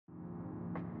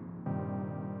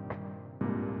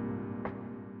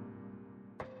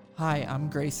Hi, I'm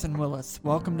Grayson Willis.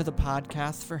 Welcome to the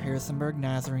podcast for Harrisonburg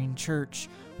Nazarene Church.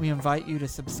 We invite you to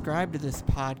subscribe to this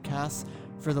podcast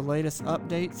for the latest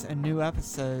updates and new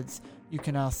episodes. You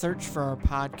can now search for our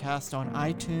podcast on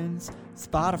iTunes,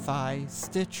 Spotify,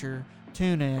 Stitcher,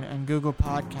 TuneIn, and Google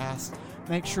Podcasts.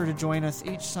 Make sure to join us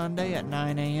each Sunday at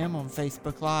 9 a.m. on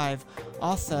Facebook Live.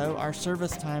 Also, our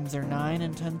service times are 9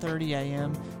 and 10:30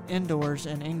 a.m. indoors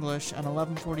in English and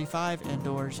 11:45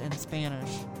 indoors in Spanish.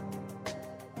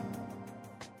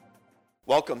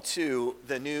 Welcome to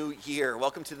the new year.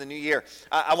 Welcome to the new year.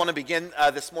 I want to begin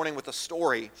this morning with a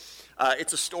story.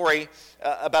 It's a story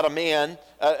about a man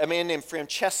named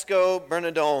Francesco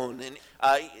Bernardone. And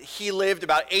he lived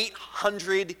about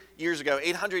 800 years ago.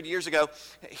 800 years ago,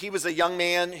 he was a young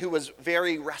man who was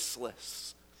very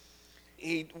restless.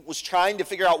 He was trying to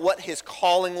figure out what his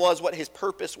calling was, what his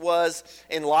purpose was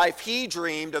in life. He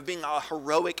dreamed of being a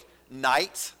heroic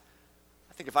knight.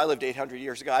 I think if I lived 800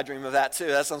 years ago, I'd dream of that too.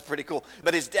 That sounds pretty cool.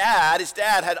 But his dad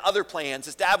had other plans.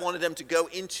 His dad wanted him to go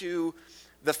into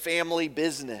the family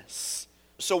business.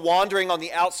 So wandering on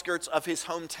the outskirts of his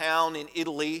hometown in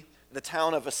Italy, the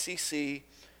town of Assisi,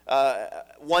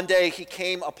 one day he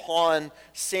came upon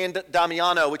San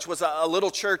Damiano, which was a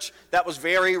little church that was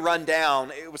very run down.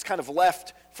 It was kind of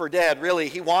left for dead, really.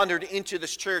 He wandered into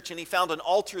this church and he found an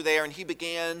altar there and he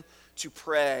began to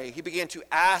pray. He began to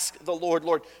ask the Lord,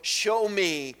 show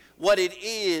me what it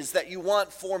is that you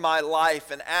want for my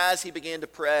life. And as he began to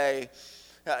pray,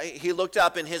 he looked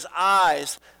up and his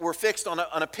eyes were fixed on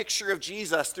a picture of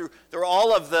Jesus. Through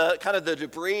all of the kind of the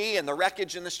debris and the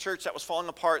wreckage in this church that was falling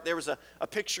apart, there was a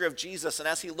picture of Jesus. And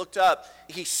as he looked up,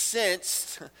 he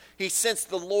sensed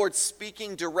the Lord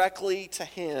speaking directly to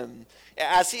him.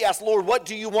 As he asked, Lord, what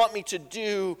do you want me to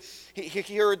do?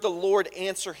 He heard the Lord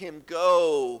answer him,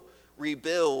 go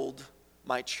rebuild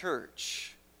my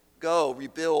church. Go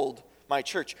rebuild my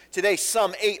church. Today,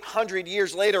 some 800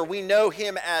 years later, we know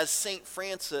him as Saint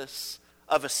Francis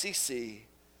of Assisi.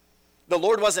 The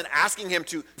Lord wasn't asking him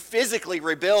to physically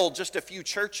rebuild just a few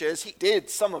churches. He did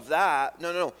some of that.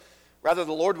 No. Rather,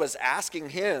 the Lord was asking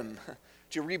him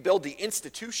to rebuild the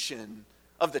institution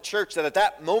of the church that at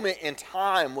that moment in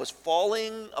time was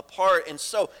falling apart. And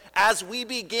so as we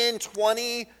begin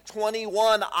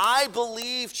 2021, I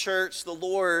believe, church, the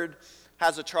Lord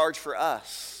has a charge for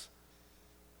us.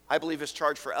 I believe his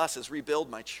charge for us is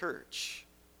rebuild my church.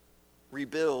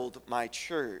 Rebuild my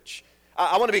church.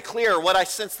 I want to be clear what I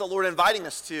sense the Lord inviting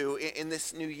us to in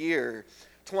this new year.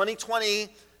 2020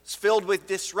 is filled with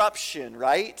disruption,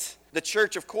 right? The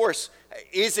church, of course,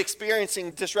 is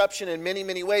experiencing disruption in many,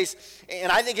 many ways.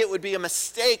 And I think it would be a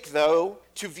mistake, though,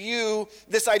 to view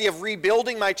this idea of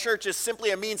rebuilding my church as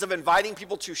simply a means of inviting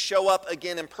people to show up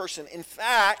again in person. In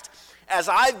fact, as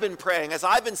I've been praying, as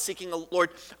I've been seeking the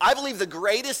Lord, I believe the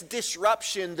greatest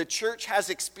disruption the church has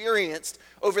experienced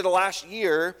over the last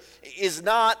year is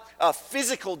not a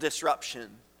physical disruption,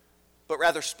 but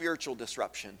rather spiritual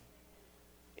disruption.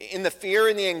 In the fear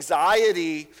and the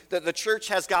anxiety that the church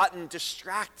has gotten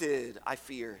distracted, I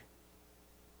fear.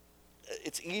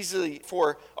 It's easy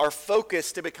for our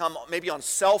focus to become maybe on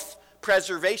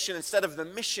self-preservation instead of the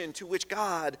mission to which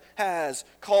God has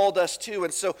called us to.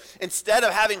 And so instead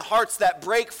of having hearts that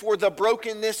break for the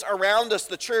brokenness around us,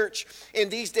 the church in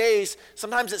these days,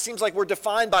 sometimes it seems like we're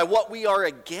defined by what we are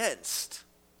against.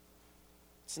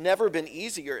 It's never been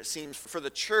easier, it seems, for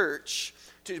the church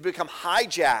to become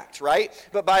hijacked, right?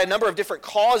 But by a number of different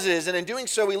causes, and in doing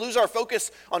so, we lose our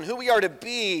focus on who we are to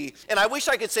be. And I wish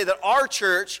I could say that our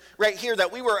church, right here,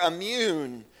 that we were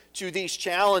immune to these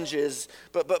challenges.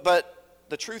 But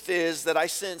the truth is that I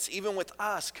sense, even with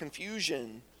us,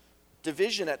 confusion,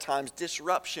 division at times,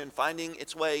 disruption finding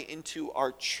its way into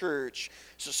our church.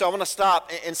 So I want to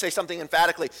stop and say something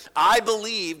emphatically. I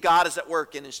believe God is at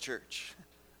work in his church.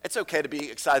 It's okay to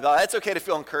be excited about that. It's okay to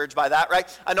feel encouraged by that, right?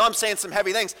 I know I'm saying some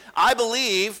heavy things. I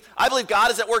believe God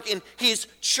is at work in his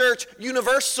church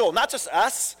universal, not just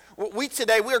us.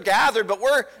 We're gathered, but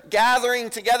we're gathering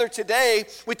together today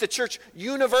with the church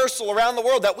universal around the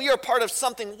world, that we are part of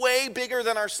something way bigger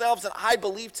than ourselves. And I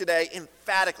believe today,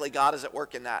 emphatically, God is at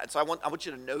work in that. And so I want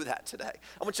you to know that today.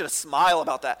 I want you to smile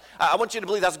about that. I want you to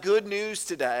believe that's good news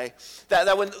today.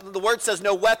 That when the word says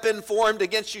no weapon formed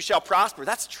against you shall prosper,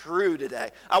 that's true today.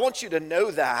 I want you to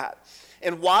know that.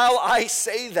 And while I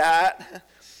say that,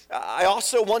 I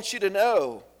also want you to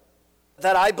know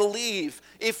that I believe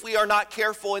if we are not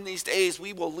careful in these days,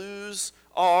 we will lose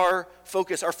our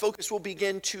focus. Our focus will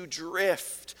begin to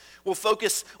drift. We'll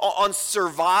focus on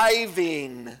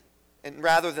surviving and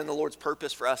rather than the Lord's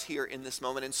purpose for us here in this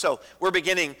moment. And so we're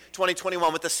beginning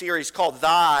 2021 with a series called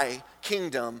Thy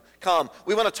Kingdom Come.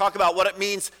 We want to talk about what it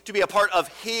means to be a part of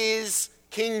His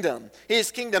kingdom,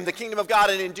 the kingdom of God.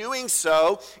 And in doing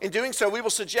so, we will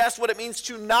suggest what it means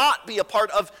to not be a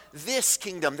part of this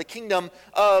kingdom, the kingdom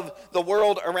of the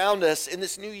world around us. In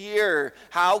this new year,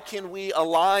 how can we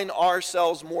align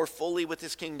ourselves more fully with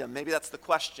His kingdom? Maybe that's the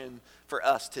question for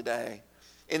us today.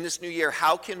 In this new year,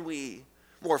 how can we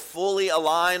more fully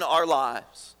align our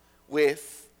lives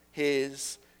with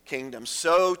His kingdom?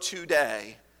 So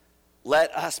today,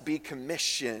 let us be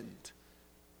commissioned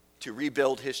to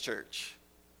rebuild His church.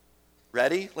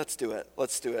 Ready? Let's do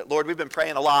it. Lord, we've been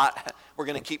praying a lot. We're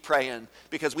going to keep praying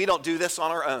because we don't do this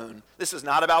on our own. This is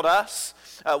not about us.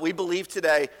 We believe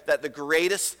today that the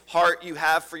greatest heart you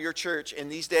have for your church in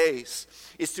these days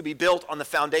is to be built on the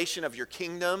foundation of your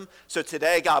kingdom. So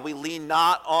today, God, we lean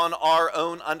not on our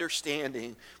own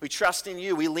understanding. We trust in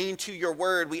you. We lean to your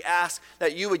word. We ask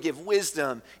that you would give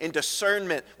wisdom and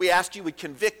discernment. We ask you would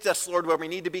convict us, Lord, where we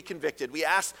need to be convicted. We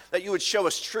ask that you would show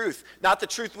us truth, not the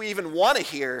truth we even want to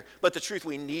hear, but the truth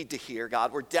we need to hear,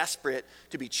 God. We're desperate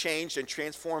to be changed and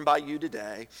transformed by you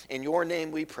today. In your name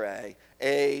we pray.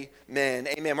 Amen.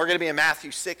 Amen. We're going to be in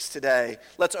Matthew 6 today.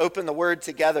 Let's open the word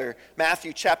together.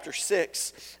 Matthew chapter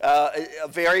 6, a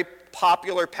very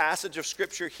popular passage of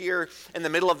scripture here in the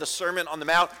middle of the Sermon on the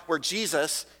Mount where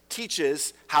Jesus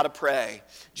teaches how to pray.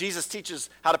 Jesus teaches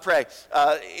how to pray.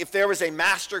 If there was a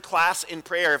master class in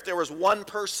prayer, if there was one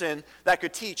person that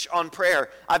could teach on prayer,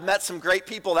 I've met some great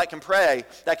people that can pray,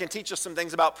 that can teach us some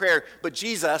things about prayer, but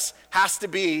Jesus has to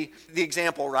be the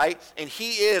example, right? And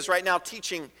he is right now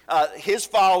teaching his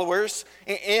followers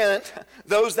and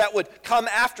those that would come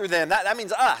after them. That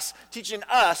means us, teaching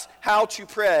us how to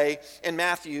pray in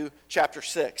Matthew chapter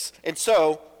 6. And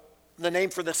so, the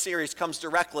name for this series comes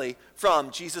directly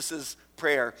from Jesus'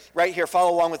 prayer. Right here,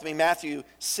 follow along with me, Matthew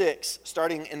 6,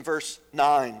 starting in verse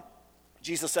 9.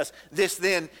 Jesus says, "This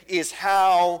then is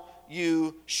how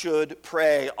you should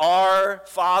pray. Our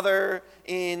Father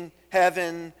in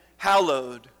heaven,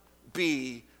 hallowed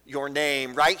be your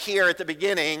name." Right here at the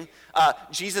beginning,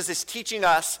 Jesus is teaching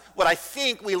us what I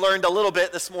think we learned a little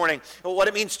bit this morning, what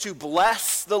it means to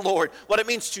bless the Lord, what it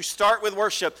means to start with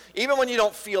worship, even when you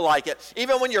don't feel like it,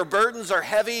 even when your burdens are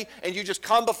heavy and you just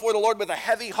come before the Lord with a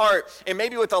heavy heart and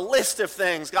maybe with a list of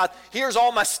things. God, here's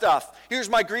all my stuff. Here's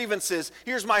my grievances.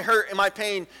 Here's my hurt and my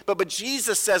pain. But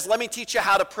Jesus says, let me teach you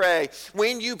how to pray.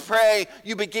 When you pray,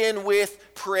 you begin with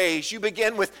praise. You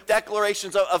begin with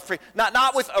declarations of praise.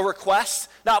 Not with a request,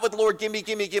 not with, Lord, give me.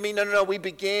 No. We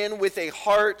begin with a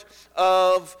heart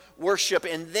of worship.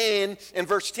 And then in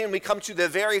verse 10, we come to the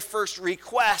very first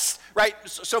request, right?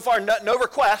 So far, no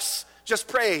requests, just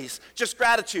praise, just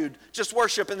gratitude, just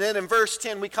worship. And then in verse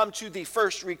 10, we come to the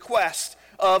first request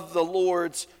of the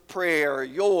Lord's Prayer.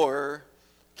 Your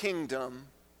kingdom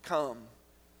come.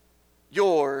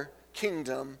 Your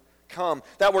kingdom come.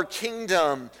 That word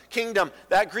kingdom,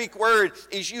 that Greek word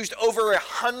is used over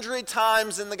 100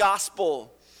 times in the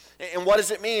gospel. And what does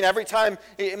it mean? Every time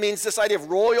it means this idea of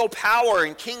royal power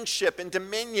and kingship and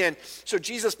dominion. So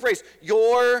Jesus prays,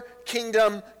 your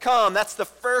kingdom come. That's the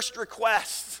first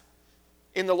request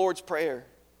in the Lord's Prayer.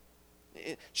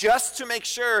 Just to make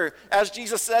sure, as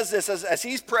Jesus says this, as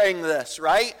he's praying this,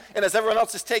 right? And as everyone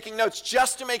else is taking notes,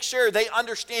 just to make sure they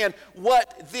understand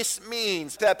what this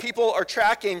means, that people are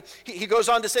tracking. He goes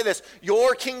on to say this,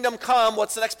 your kingdom come.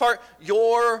 What's the next part?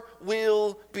 Your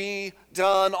will be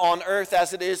done on earth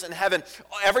as it is in heaven.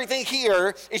 Everything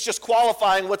here is just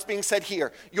qualifying what's being said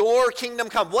here. Your kingdom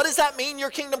come. What does that mean, your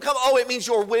kingdom come? Oh, it means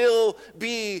your will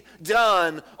be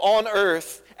done on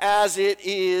earth as it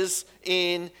is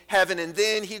in heaven. And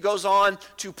then he goes on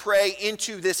to pray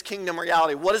into this kingdom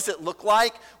reality. What does it look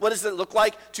like? What does it look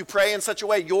like to pray in such a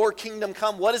way? Your kingdom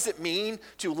come. What does it mean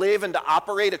to live and to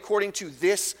operate according to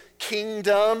this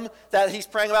kingdom that he's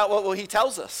praying about? Well, he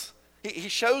tells us. He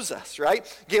shows us, right?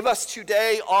 Give us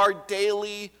today our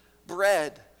daily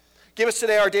bread. Give us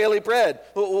today our daily bread.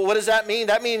 What does that mean?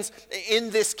 That means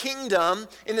in this kingdom,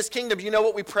 you know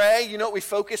what we pray? You know what we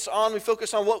focus on? We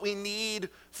focus on what we need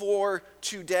for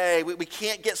today. We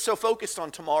can't get so focused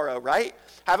on tomorrow, right?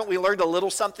 Haven't we learned a little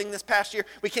something this past year?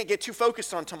 We can't get too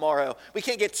focused on tomorrow. We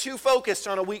can't get too focused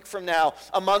on a week from now,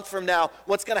 a month from now,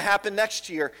 what's going to happen next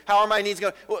year, how are my needs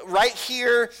going? Right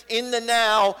here in the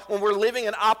now, when we're living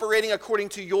and operating according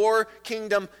to your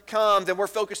kingdom come, then we're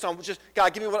focused on just,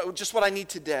 God, give me just what I need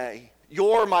today.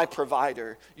 You're my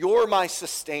provider. You're my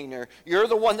sustainer. You're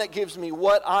the one that gives me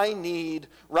what I need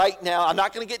right now. I'm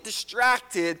not going to get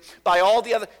distracted by all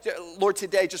the other. Lord,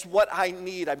 today, just what I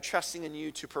need, I'm trusting in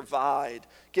you to provide.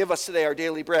 Give us today our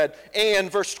daily bread. And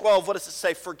verse 12, what does it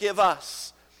say? Forgive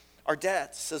us our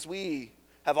debts as we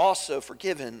have also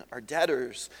forgiven our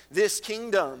debtors. This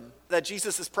kingdom that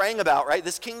Jesus is praying about, right?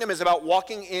 This kingdom is about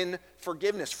walking in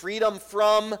forgiveness, freedom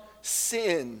from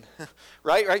sin,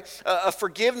 right?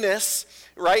 Forgiveness,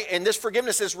 right? And this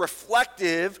forgiveness is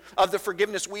reflective of the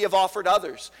forgiveness we have offered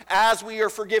others. As we are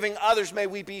forgiving others, may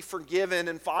we be forgiven.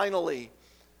 And finally,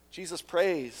 Jesus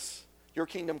prays, your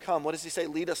kingdom come. What does he say?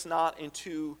 Lead us not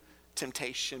into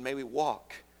temptation. May we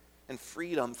walk and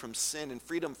freedom from sin and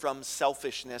freedom from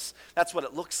selfishness. That's what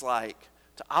it looks like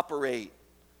to operate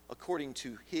according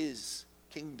to his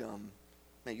kingdom.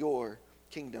 May your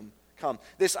kingdom come.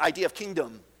 This idea of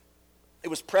kingdom, it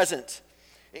was present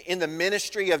in the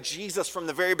ministry of Jesus from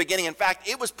the very beginning. In fact,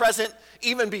 it was present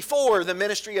even before the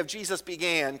ministry of Jesus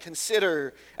began.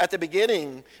 Consider at the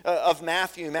beginning of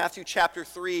Matthew chapter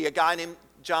 3, a guy named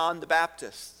John the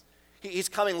Baptist. He's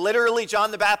coming. Literally, John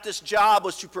the Baptist's job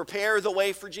was to prepare the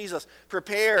way for Jesus,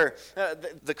 prepare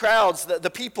the crowds, the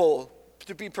people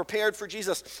to be prepared for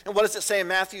Jesus. And what does it say in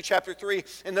Matthew chapter 3?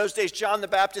 In those days, John the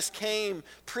Baptist came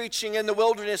preaching in the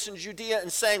wilderness in Judea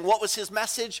and saying, what was his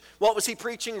message? What was he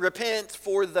preaching? Repent,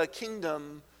 for the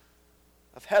kingdom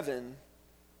of heaven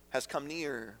has come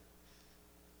near.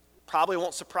 Probably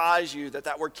won't surprise you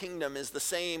that word kingdom is the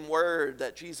same word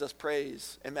that Jesus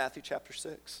prays in Matthew chapter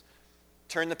 6.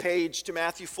 Turn the page to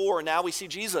Matthew 4, and now we see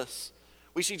Jesus.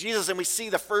 We see Jesus, and we see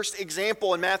the first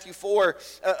example in Matthew 4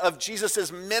 of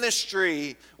Jesus'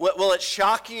 ministry. Will it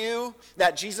shock you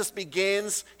that Jesus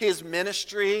begins his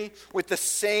ministry with the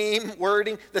same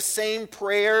wording, the same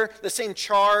prayer, the same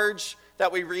charge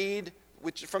that we read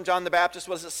from John the Baptist?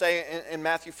 What does it say in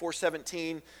Matthew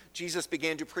 4:17? Jesus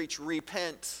began to preach,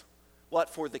 repent, what?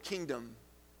 For the kingdom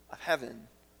of heaven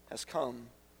has come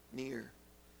near.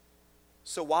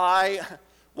 So why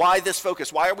this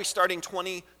focus? Why are we starting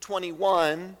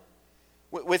 2021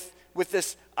 with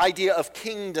this idea of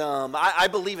kingdom? I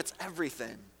believe it's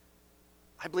everything.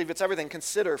 I believe it's everything.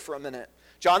 Consider for a minute.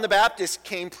 John the Baptist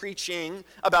came preaching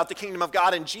about the kingdom of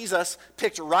God, and Jesus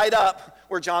picked right up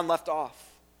where John left off.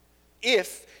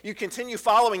 If you continue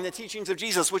following the teachings of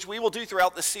Jesus, which we will do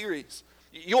throughout this series,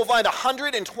 you'll find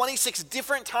 126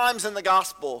 different times in the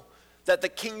gospel that the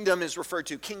kingdom is referred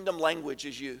to. Kingdom language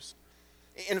is used.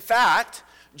 In fact,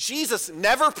 Jesus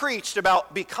never preached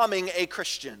about becoming a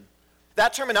Christian.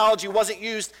 That terminology wasn't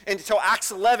used until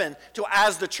Acts 11, till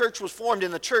as the church was formed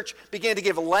and the church began to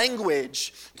give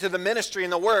language to the ministry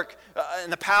and the work and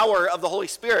the power of the Holy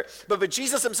Spirit. But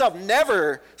Jesus himself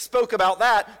never spoke about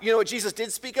that. You know what Jesus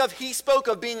did speak of? He spoke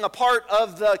of being a part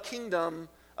of the kingdom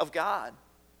of God.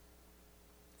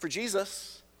 For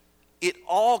Jesus, it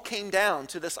all came down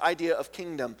to this idea of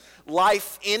kingdom.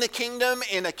 Life in a kingdom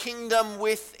and a kingdom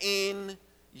within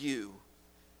you.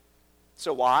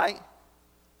 So why?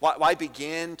 Why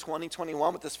begin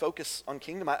 2021 with this focus on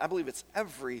kingdom? I believe it's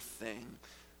everything.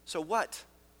 So what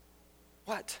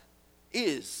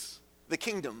is the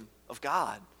kingdom of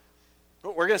God?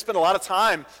 We're going to spend a lot of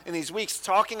time in these weeks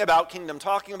talking about kingdom,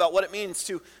 talking about what it means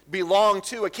to belong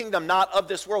to a kingdom not of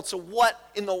this world. So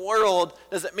what in the world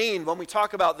does it mean when we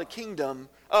talk about the kingdom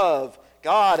of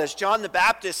God? As John the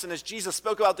Baptist and as Jesus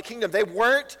spoke about the kingdom, they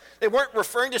weren't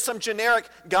referring to some generic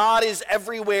God is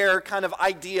everywhere kind of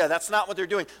idea. That's not what they're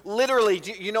doing. Literally,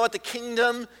 do you know what the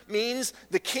kingdom means?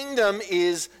 The kingdom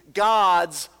is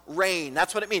God's reign.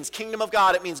 That's what it means. Kingdom of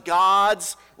God, it means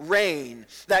God's reign.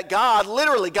 That God,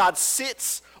 literally, God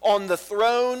sits on the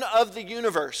throne of the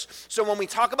universe. So when we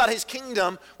talk about his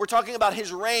kingdom, we're talking about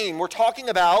his reign. We're talking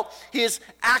about his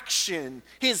action,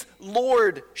 his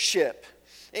lordship.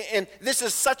 And this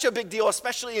is such a big deal,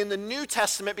 especially in the New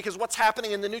Testament, because what's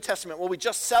happening in the New Testament? Well, we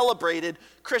just celebrated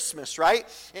Christmas, right?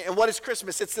 And what is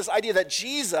Christmas? It's this idea that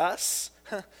Jesus,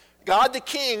 God the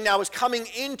King, now is coming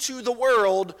into the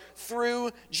world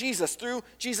through Jesus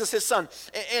his son.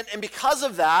 And because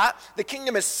of that, the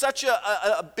kingdom is such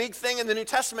a big thing in the New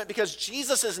Testament, because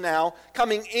Jesus is now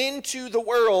coming into the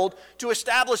world to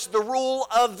establish the rule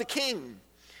of the king.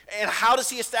 And how does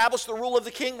he establish the rule of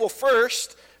the king? Well,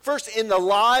 first in the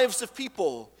lives of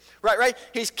people, right?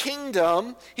 His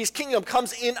kingdom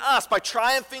comes in us by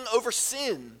triumphing over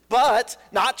sin. But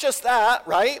not just that,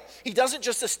 right? He doesn't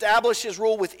just establish his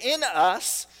rule within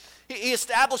us. He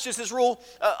establishes his rule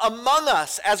among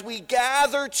us as we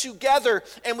gather together,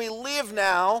 and we live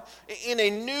now in a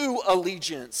new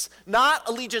allegiance. Not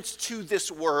allegiance to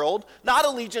this world, not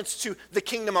allegiance to the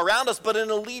kingdom around us, but an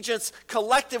allegiance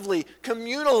collectively,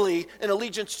 communally, an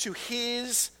allegiance to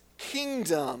his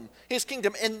kingdom. His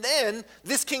kingdom. And then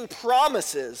this king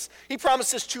promises. He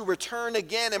promises to return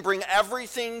again and bring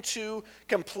everything to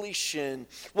completion.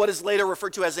 What is later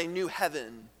referred to as a new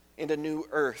heaven and a new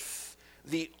earth.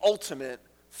 The ultimate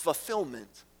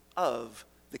fulfillment of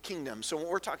the kingdom. So when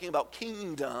we're talking about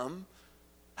kingdom,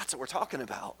 that's what we're talking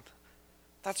about.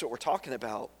 That's what we're talking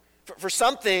about. For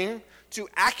something to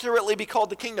accurately be called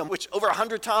the kingdom, which over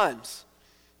 100 times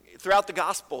throughout the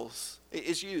Gospels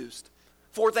is used,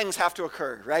 4 things have to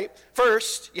occur, right?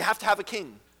 First, you have to have a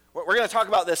king. We're going to talk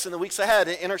about this in the weeks ahead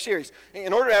in our series.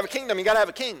 In order to have a kingdom, you got to have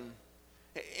a king.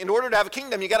 In order to have a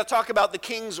kingdom, you got to talk about the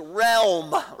king's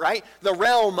realm, right? The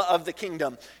realm of the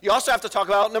kingdom. You also have to talk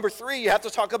about, number 3, you have to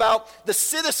talk about the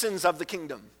citizens of the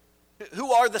kingdom.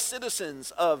 Who are the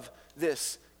citizens of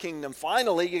this kingdom?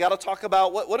 Finally, you got to talk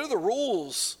about what are the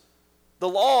rules, the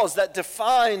laws that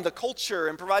define the culture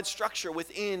and provide structure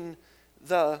within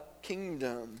the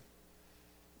kingdom.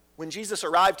 When Jesus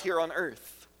arrived here on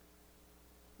earth,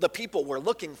 the people were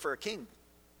looking for a king.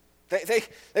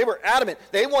 They were adamant.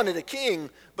 They wanted a king,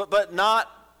 but not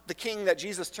the king that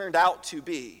Jesus turned out to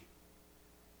be,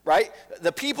 right?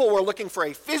 The people were looking for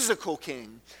a physical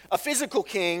king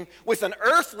with an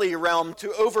earthly realm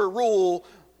to overrule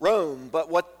Rome. But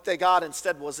what they got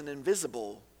instead was an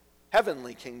invisible,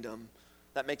 heavenly kingdom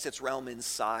that makes its realm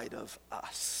inside of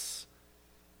us.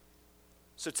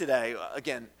 So today,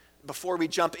 again, before we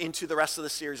jump into the rest of the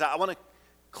series, I want to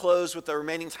close with the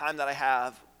remaining time that I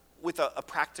have with a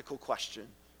practical question.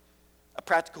 A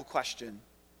practical question.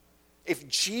 If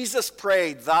Jesus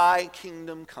prayed, thy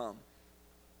kingdom come,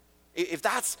 if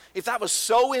that was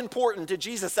so important to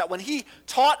Jesus that when he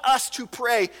taught us to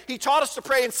pray, he taught us to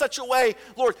pray in such a way,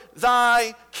 Lord,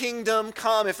 thy kingdom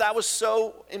come. If that was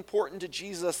so important to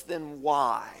Jesus, then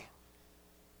why?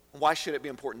 Why should it be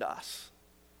important to us?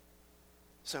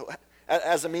 So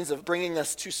as a means of bringing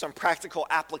us to some practical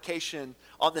application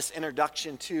on this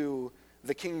introduction to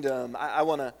the kingdom, I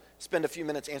want to spend a few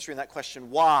minutes answering that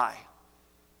question. Why?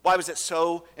 Why was it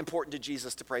so important to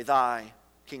Jesus to pray, thy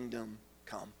kingdom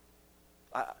come?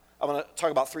 I want to talk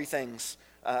about 3 things.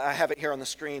 I have it here on the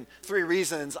screen. 3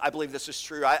 reasons I believe this is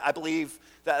true. I believe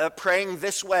that praying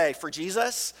this way for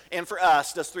Jesus and for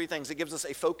us does 3 things. It gives us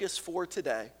a focus for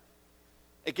today.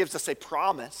 It gives us a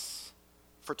promise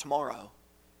for tomorrow.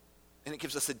 And it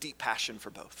gives us a deep passion for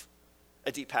both.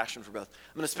 A deep passion for both.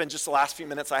 I'm going to spend just the last few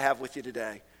minutes I have with you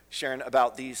today sharing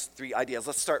about these 3 ideas.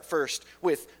 Let's start first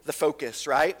with the focus,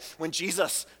 right? When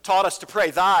Jesus taught us to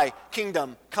pray, thy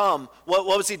kingdom come, what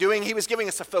was he doing? He was giving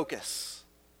us a focus.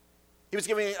 He was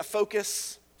giving a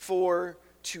focus for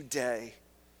today.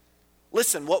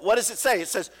 Listen, what does it say? It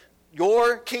says,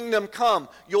 your kingdom come,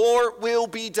 your will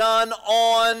be done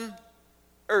on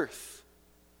earth.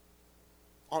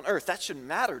 On earth. That should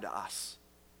matter to us.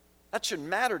 That should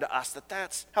matter to us,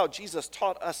 that's how Jesus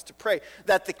taught us to pray.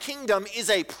 That the kingdom is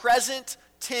a present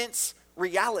tense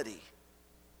reality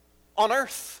on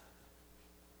earth.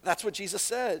 That's what Jesus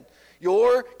said.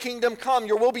 Your kingdom come,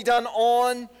 your will be done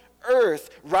on earth.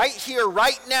 Right here,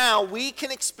 right now, we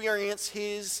can experience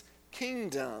his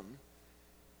kingdom.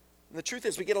 And the truth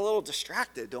is, we get a little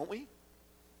distracted, don't we?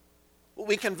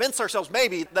 We convince ourselves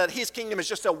maybe that his kingdom is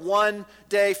just a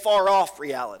one-day far-off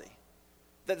reality.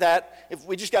 That if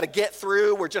we just got to get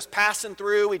through, we're just passing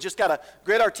through, we just got to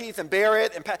grit our teeth and bear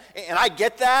it. And I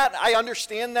get that, I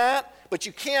understand that, but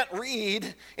you can't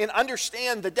read and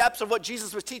understand the depths of what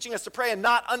Jesus was teaching us to pray and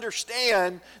not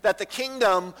understand that the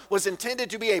kingdom was intended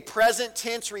to be a present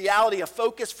tense reality, a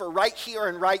focus for right here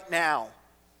and right now.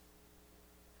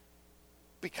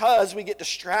 Because we get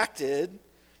distracted,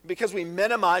 because we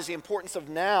minimize the importance of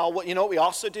now, what we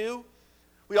also do?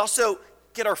 We also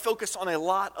get our focus on a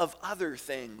lot of other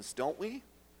things, don't we?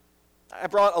 I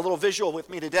brought a little visual with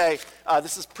me today.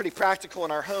 This is pretty practical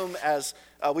in our home as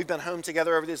we've been home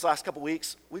together over these last couple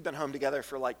weeks. We've been home together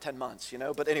for like 10 months,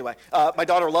 But anyway, my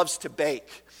daughter loves to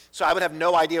bake. So I would have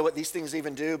no idea what these things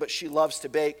even do, but she loves to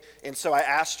bake. And so I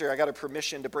asked her, I got her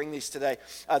permission to bring these today.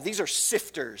 These are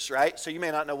sifters, right? So you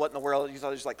may not know what in the world, you thought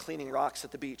it was like cleaning rocks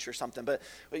at the beach or something, but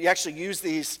you actually use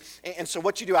these. And so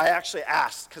what you do, I actually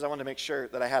asked, because I wanted to make sure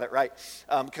that I had it right,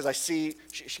 because I see,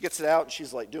 she gets it out and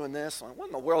she's like doing this. I'm like, what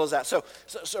in the world is that? So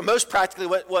So most practically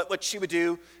what she would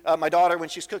do, my daughter, when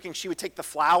she's cooking, she would take the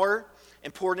flour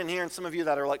and pour it in here. And some of you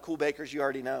that are like cool bakers, you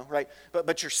already know, right?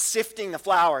 But you're sifting the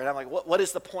flour. And I'm like, what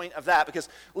is the point of that? Because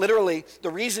literally, the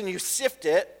reason you sift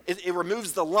it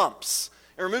removes the lumps.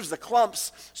 It removes the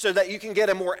clumps so that you can get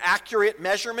a more accurate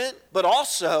measurement, but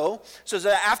also so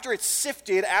that after it's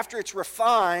sifted, after it's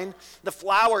refined, the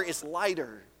flour is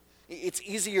lighter. It's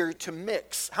easier to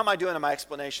mix. How am I doing in my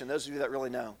explanation? Those of you that really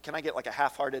know. Can I get like a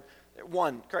half-hearted?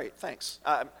 One, great, thanks.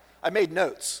 I made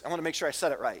notes. I want to make sure I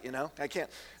said it right, I can't.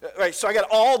 Right, so I got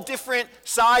all different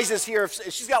sizes here.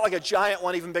 She's got like a giant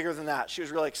one, even bigger than that. She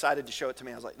was really excited to show it to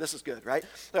me. I was like, this is good, right?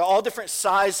 They're all different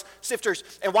size sifters.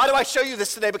 And why do I show you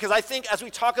this today? Because I think as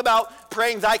we talk about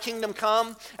praying thy kingdom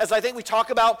come, as I think we talk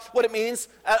about what it means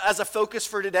as a focus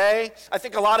for today, I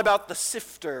think a lot about the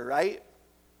sifter, right?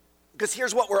 Because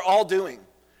here's what we're all doing,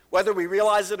 whether we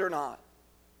realize it or not.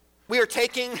 We are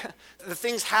taking the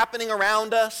things happening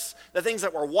around us, the things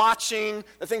that we're watching,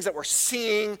 the things that we're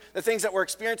seeing, the things that we're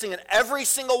experiencing, and every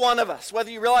single one of us,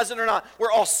 whether you realize it or not,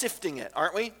 we're all sifting it,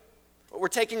 aren't we? We're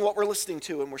taking what we're listening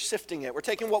to and we're sifting it. We're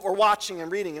taking what we're watching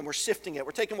and reading and we're sifting it.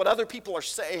 We're taking what other people are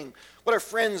saying, what our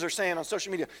friends are saying on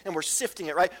social media, and we're sifting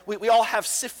it, right? We all have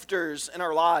sifters in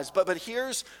our lives, but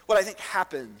here's what I think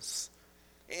happens.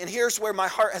 And here's where my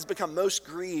heart has become most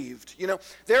grieved.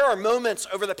 There are moments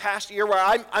over the past year where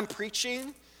I'm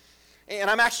preaching and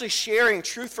I'm actually sharing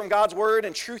truth from God's word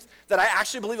and truth that I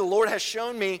actually believe the Lord has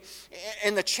shown me.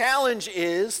 And the challenge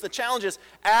is,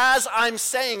 as I'm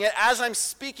saying it, as I'm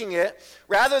speaking it,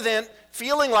 rather than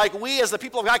feeling like we as the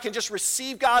people of God can just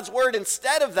receive God's word,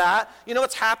 instead of that, you know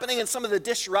what's happening in some of the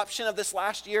disruption of this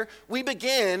last year? We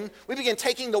begin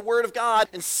taking the word of God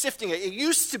and sifting it. It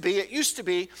used to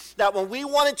be that when we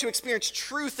wanted to experience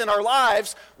truth in our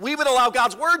lives, we would allow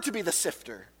God's word to be the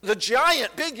sifter. The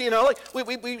giant, big,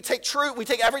 we take truth, we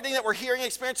take everything that we're hearing and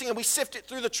experiencing, and we sift it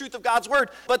through the truth of God's word.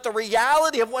 But the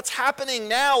reality of what's happening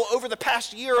now over the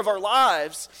past year of our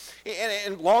lives,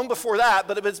 and long before that,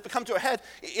 but it's become to a head,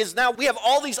 is now we have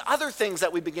all these other things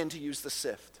that we begin to use the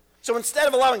sift. So instead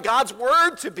of allowing God's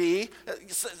word to be,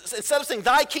 instead of saying,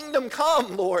 thy kingdom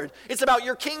come, Lord, it's about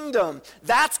your kingdom.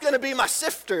 That's going to be my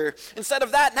sifter. Instead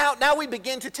of that, now we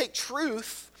begin to take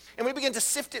truth and we begin to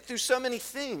sift it through so many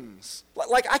things.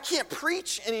 Like I can't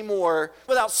preach anymore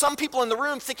without some people in the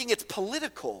room thinking it's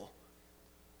political.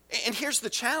 And here's the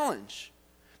challenge.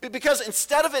 Because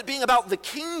instead of it being about the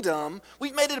kingdom,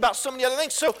 we've made it about so many other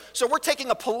things. So we're taking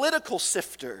a political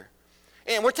sifter.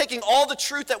 And we're taking all the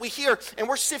truth that we hear and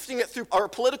we're sifting it through our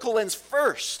political lens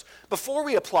first before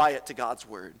we apply it to God's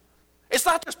word. It's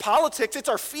not just politics, it's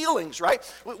our feelings, right?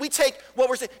 We take what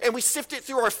we're saying and we sift it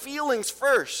through our feelings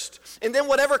first. And then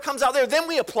whatever comes out there, then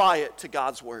we apply it to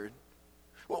God's word.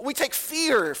 We take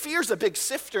fear. Fear's a big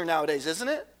sifter nowadays, isn't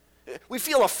it? We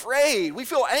feel afraid. We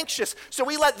feel anxious. So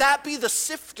we let that be the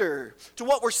sifter to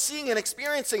what we're seeing and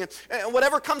experiencing. And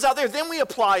whatever comes out there, then we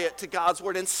apply it to God's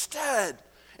word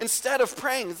instead of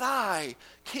praying, thy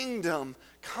kingdom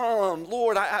come.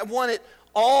 Lord, I want it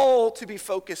all to be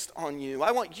focused on you.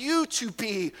 I want you to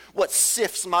be what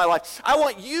sifts my life. I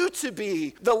want you to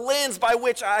be the lens by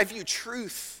which I view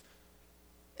truth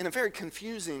in a very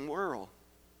confusing world.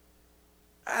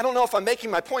 I don't know if I'm making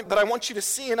my point, but I want you to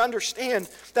see and understand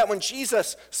that when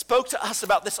Jesus spoke to us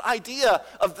about this idea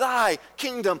of thy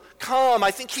kingdom come,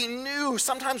 I think he knew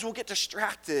sometimes we'll get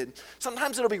distracted.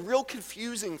 Sometimes it'll be real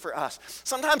confusing for us.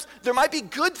 Sometimes there might be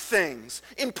good things,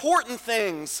 important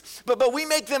things, but we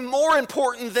make them more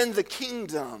important than the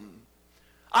kingdom.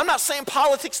 I'm not saying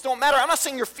politics don't matter. I'm not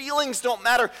saying your feelings don't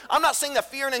matter. I'm not saying that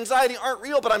fear and anxiety aren't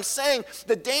real, but I'm saying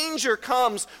the danger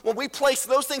comes when we place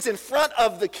those things in front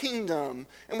of the kingdom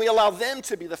and we allow them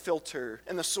to be the filter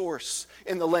and the source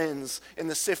and the lens and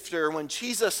the sifter. When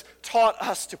Jesus taught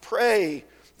us to pray,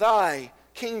 thy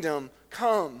kingdom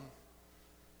come,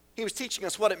 he was teaching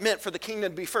us what it meant for the kingdom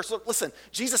to be first. Look, listen,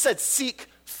 Jesus said, seek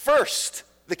first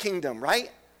the kingdom, right?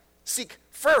 Seek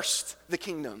first the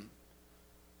kingdom.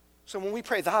 So when we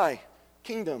pray, thy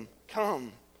kingdom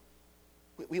come,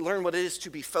 we learn what it is to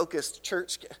be focused.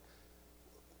 Church,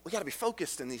 we got to be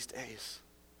focused in these days.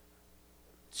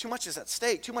 Too much is at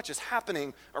stake. Too much is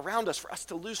happening around us for us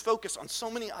to lose focus on so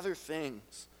many other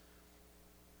things.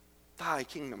 Thy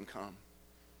kingdom come.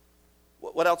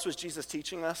 What else was Jesus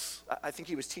teaching us? I think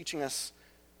he was teaching us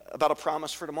about a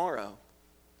promise for tomorrow.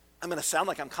 I'm going to sound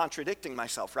like I'm contradicting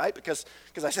myself, right? Because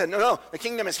I said, no, the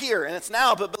kingdom is here and it's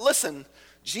now. But listen,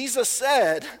 Jesus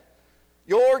said,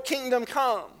 your kingdom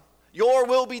come, your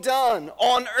will be done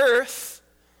on earth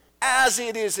as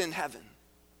it is in heaven.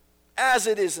 As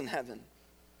it is in heaven.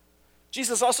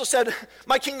 Jesus also said,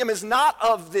 my kingdom is not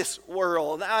of this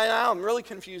world. Now I'm really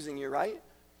confusing you, right?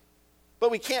 But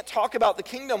we can't talk about the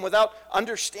kingdom without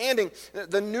understanding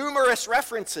the numerous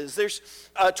references. There's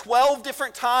 12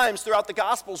 different times throughout the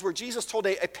Gospels where Jesus told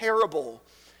a parable.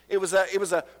 It was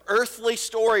a earthly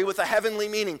story with a heavenly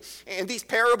meaning. And these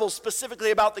parables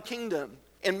specifically about the kingdom.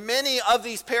 And many of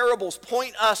these parables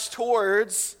point us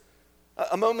towards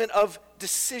a moment of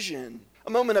decision,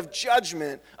 a moment of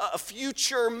judgment, a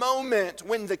future moment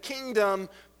when the kingdom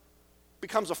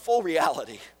becomes a full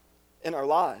reality in our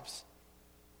lives.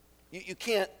 You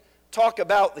can't talk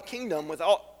about the kingdom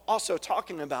without also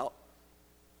talking about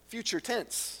future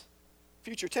tense.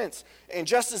 Future tense. And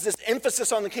just as this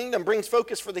emphasis on the kingdom brings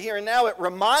focus for the here and now, it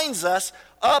reminds us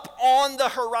up on the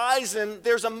horizon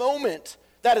there's a moment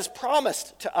that is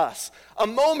promised to us. A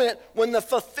moment when the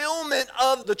fulfillment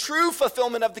of the true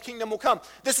fulfillment of the kingdom will come.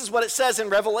 This is what it says in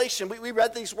Revelation. We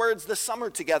read these words this summer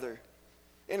together.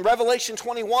 In Revelation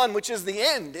 21, which is the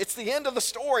end. It's the end of the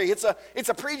story. It's a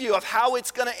preview of how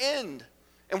it's going to end.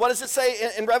 And what does it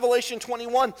say in Revelation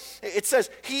 21? It says,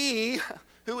 he,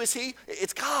 who is he?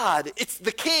 It's God. It's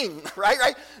the king,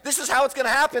 right? This is how it's going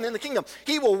to happen in the kingdom.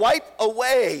 He will wipe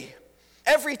away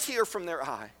every tear from their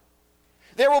eye.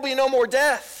 There will be no more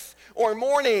death, or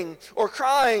mourning, or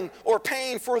crying, or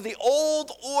pain, for the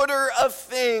old order of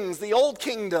things, the old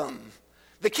kingdom,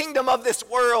 the kingdom of this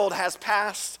world has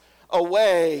passed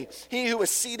away. He who is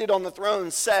seated on the throne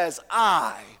says,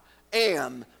 I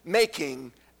am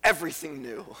making everything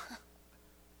new.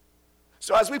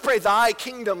 So as we pray, thy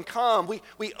kingdom come,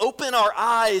 we open our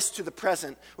eyes to the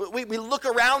present. We look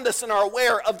around us and are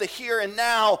aware of the here and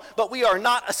now, but we are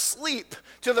not asleep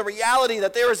to the reality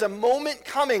that there is a moment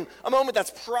coming, a moment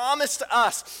that's promised to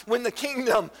us when the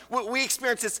kingdom, we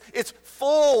experience its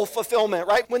full fulfillment,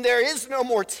 right? When there is no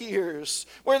more tears,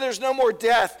 where there's no more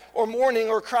death or mourning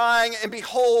or crying, and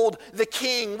behold, the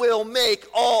king will make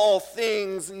all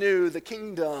things new. The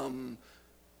kingdom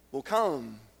will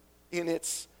come in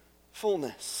its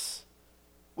fullness.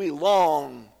 We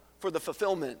long for the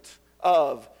fulfillment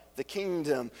of the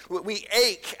kingdom. We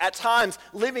ache at times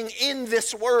living in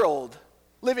this world.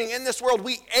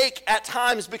 We ache at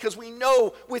times because we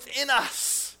know within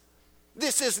us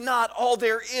this is not all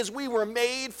there is. We were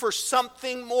made for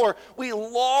something more. We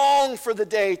long for the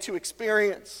day to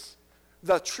experience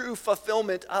the true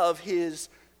fulfillment of his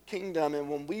kingdom. And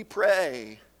when we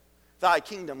pray, thy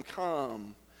kingdom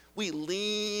come, we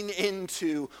lean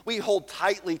into, we hold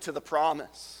tightly to the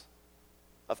promise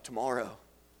of tomorrow,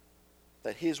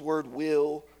 that his word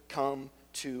will come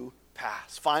to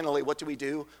pass. Finally, what do we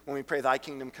do when we pray, thy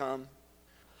kingdom come?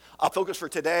 A focus for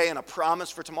today and a promise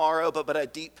for tomorrow, but a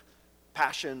deep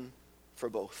passion for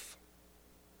both.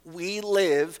 We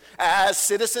live as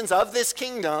citizens of this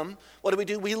kingdom. What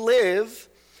do? We live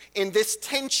in this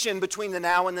tension between the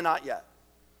now and the not yet.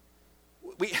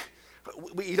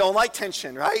 We don't like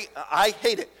tension, right? I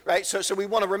hate it, right? So we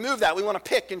want to remove that. We want to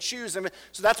pick and choose. And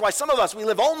so that's why some of us, we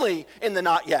live only in the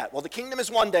not yet. Well, the kingdom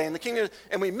is one day,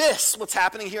 and we miss what's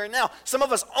happening here and now. Some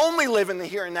of us only live in the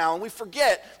here and now, and we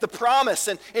forget the promise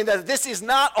and that this is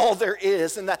not all there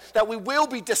is, and that we will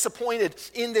be disappointed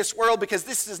in this world because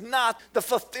this is not the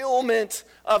fulfillment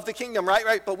of the kingdom,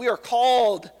 right? But we are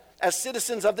called as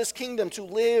citizens of this kingdom to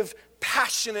live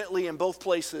passionately in both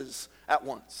places at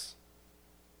once.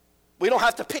 We don't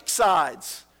have to pick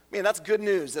sides. Man, that's good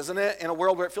news, isn't it? In a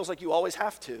world where it feels like you always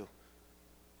have to.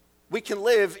 We can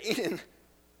live in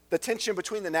the tension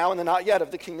between the now and the not yet of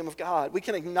the kingdom of God. We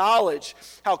can acknowledge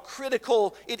how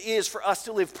critical it is for us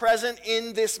to live present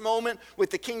in this moment with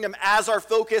the kingdom as our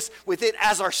focus, with it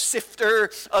as our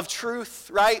sifter of truth,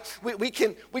 right? We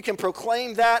can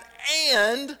proclaim that,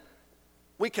 and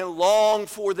we can long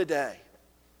for the day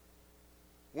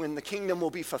when the kingdom will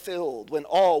be fulfilled, when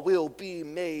all will be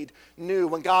made new,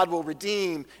 when God will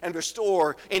redeem and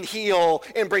restore and heal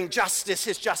and bring justice,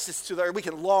 his justice to the earth. We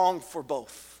can long for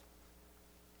both.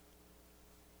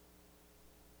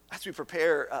 As we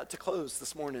prepare to close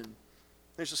this morning,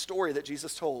 there's a story that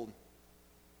Jesus told.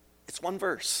 It's one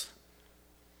verse.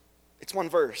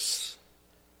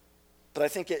 But I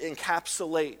think it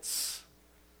encapsulates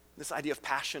this idea of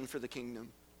passion for the kingdom.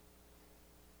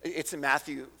 It's in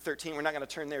Matthew 13. We're not going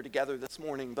to turn there together this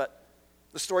morning, but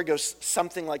the story goes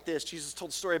something like this. Jesus told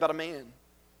a story about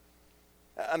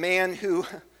a man who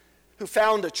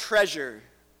found a treasure,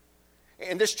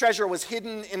 and this treasure was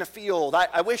hidden in a field.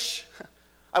 I wish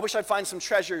I'd find some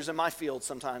treasures in my field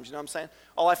sometimes, you know what I'm saying?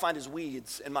 All I find is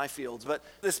weeds in my fields, but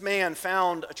this man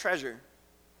found a treasure.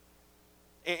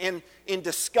 And in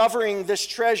discovering this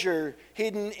treasure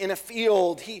hidden in a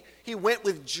field, he went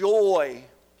with joy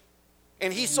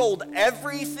And he sold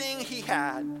everything he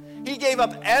had. He gave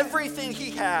up everything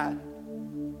he had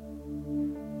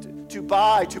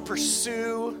to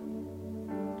pursue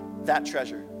that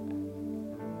treasure.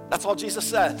 That's all Jesus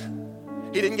said.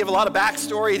 He didn't give a lot of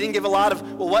backstory. He didn't give a lot of,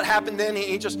 well, what happened then?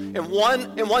 He just, in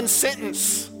one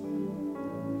sentence,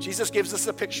 Jesus gives us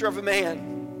a picture of a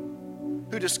man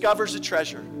who discovers a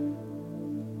treasure.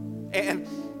 And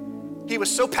he was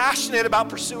so passionate about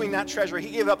pursuing that treasure,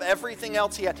 he gave up everything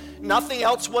else he had. Nothing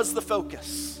else was the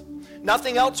focus.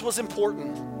 Nothing else was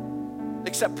important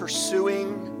except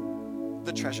pursuing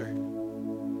the treasure.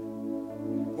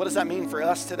 What does that mean for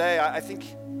us today? I think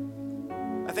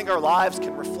our lives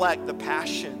can reflect the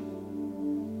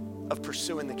passion of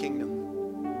pursuing the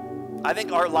kingdom. I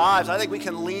think we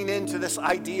can lean into this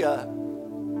idea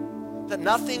that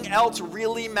nothing else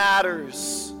really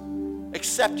matters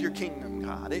except your kingdom,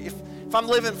 God. If I'm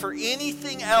living for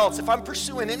anything else, if I'm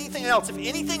pursuing anything else, if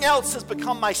anything else has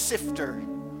become my sifter,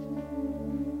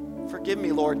 forgive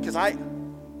me, Lord, because I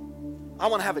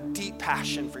want to have a deep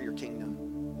passion for your kingdom,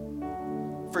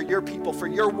 for your people, for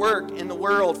your work in the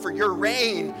world, for your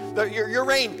reign, your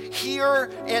reign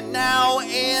here and now,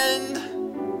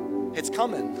 and it's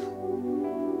coming.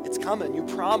 It's coming, you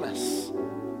promise.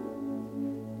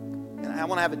 And I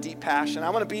want to have a deep passion. I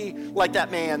want to be like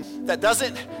that man that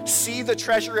doesn't see the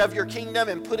treasure of your kingdom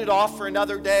and put it off for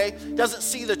another day, doesn't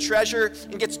see the treasure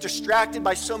and gets distracted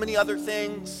by so many other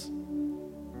things.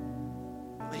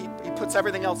 He puts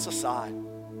everything else aside.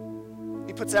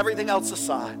 He puts everything else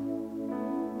aside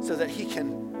so that he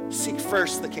can seek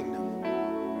first the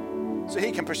kingdom, so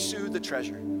he can pursue the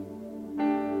treasure.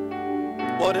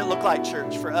 What would it look like,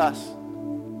 church, for us,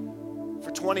 for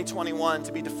 2021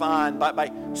 to be defined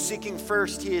by seeking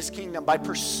first his kingdom, by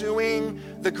pursuing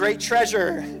the great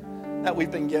treasure that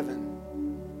we've been given?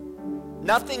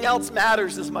 Nothing else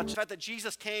matters as much. The fact that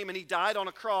Jesus came and he died on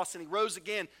a cross and he rose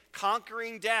again,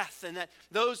 conquering death, and that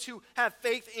those who have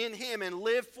faith in him and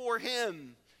live for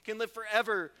him can live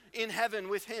forever in heaven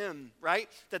with him, right?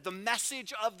 That the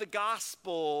message of the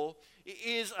gospel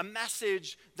is a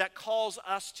message that calls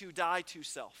us to die to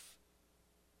self.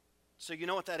 So you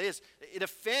know what that is? It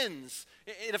offends.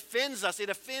 It offends us. It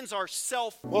offends our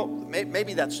self. Well,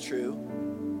 maybe that's true.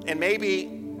 And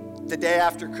maybe the day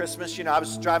after Christmas, I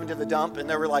was driving to the dump and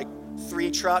there were like 3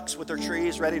 trucks with their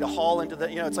trees ready to haul into the,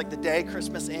 it's like the day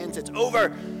Christmas ends, it's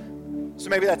over. So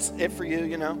maybe that's it for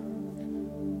you,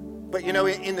 But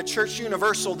in the Church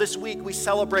Universal this week, we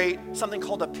celebrate something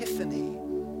called Epiphany.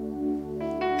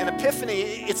 And Epiphany,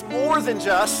 it's more than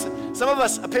just, some of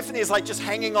us, Epiphany is like just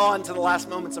hanging on to the last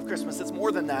moments of Christmas. It's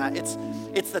more than that.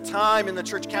 It's the time in the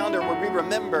church calendar where we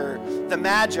remember the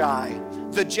Magi,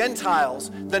 the Gentiles,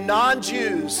 the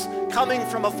non-Jews coming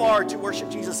from afar to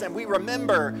worship Jesus. And we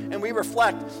remember and we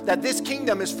reflect that this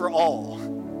kingdom is for all.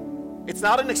 It's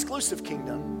not an exclusive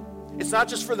kingdom. It's not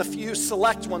just for the few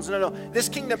select ones. No. This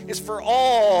kingdom is for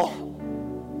all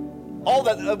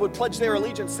that would pledge their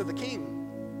allegiance to the King.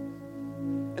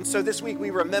 And so this week we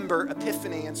remember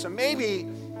Epiphany. And so maybe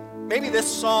this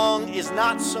song is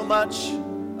not so much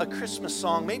a Christmas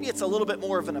song. Maybe it's a little bit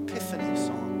more of an Epiphany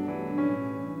song.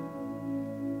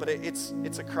 But it's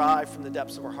a cry from the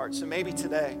depths of our hearts. So maybe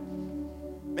today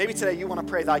you want to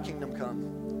pray, thy kingdom come.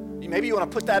 Maybe you want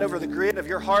to put that over the grid of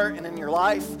your heart and in your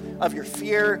life, of your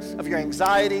fear, of your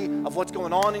anxiety, of what's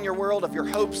going on in your world, of your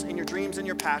hopes and your dreams and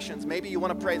your passions. Maybe you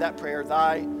want to pray that prayer,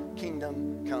 thy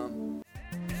kingdom come.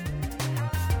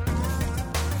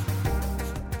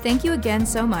 Thank you again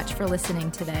so much for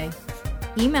listening today.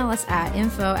 Email us at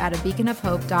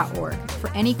info@abeaconofhope.org for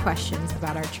any questions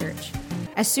about our church.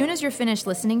 As soon as you're finished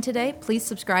listening today, please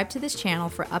subscribe to this channel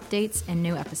for updates and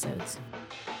new episodes.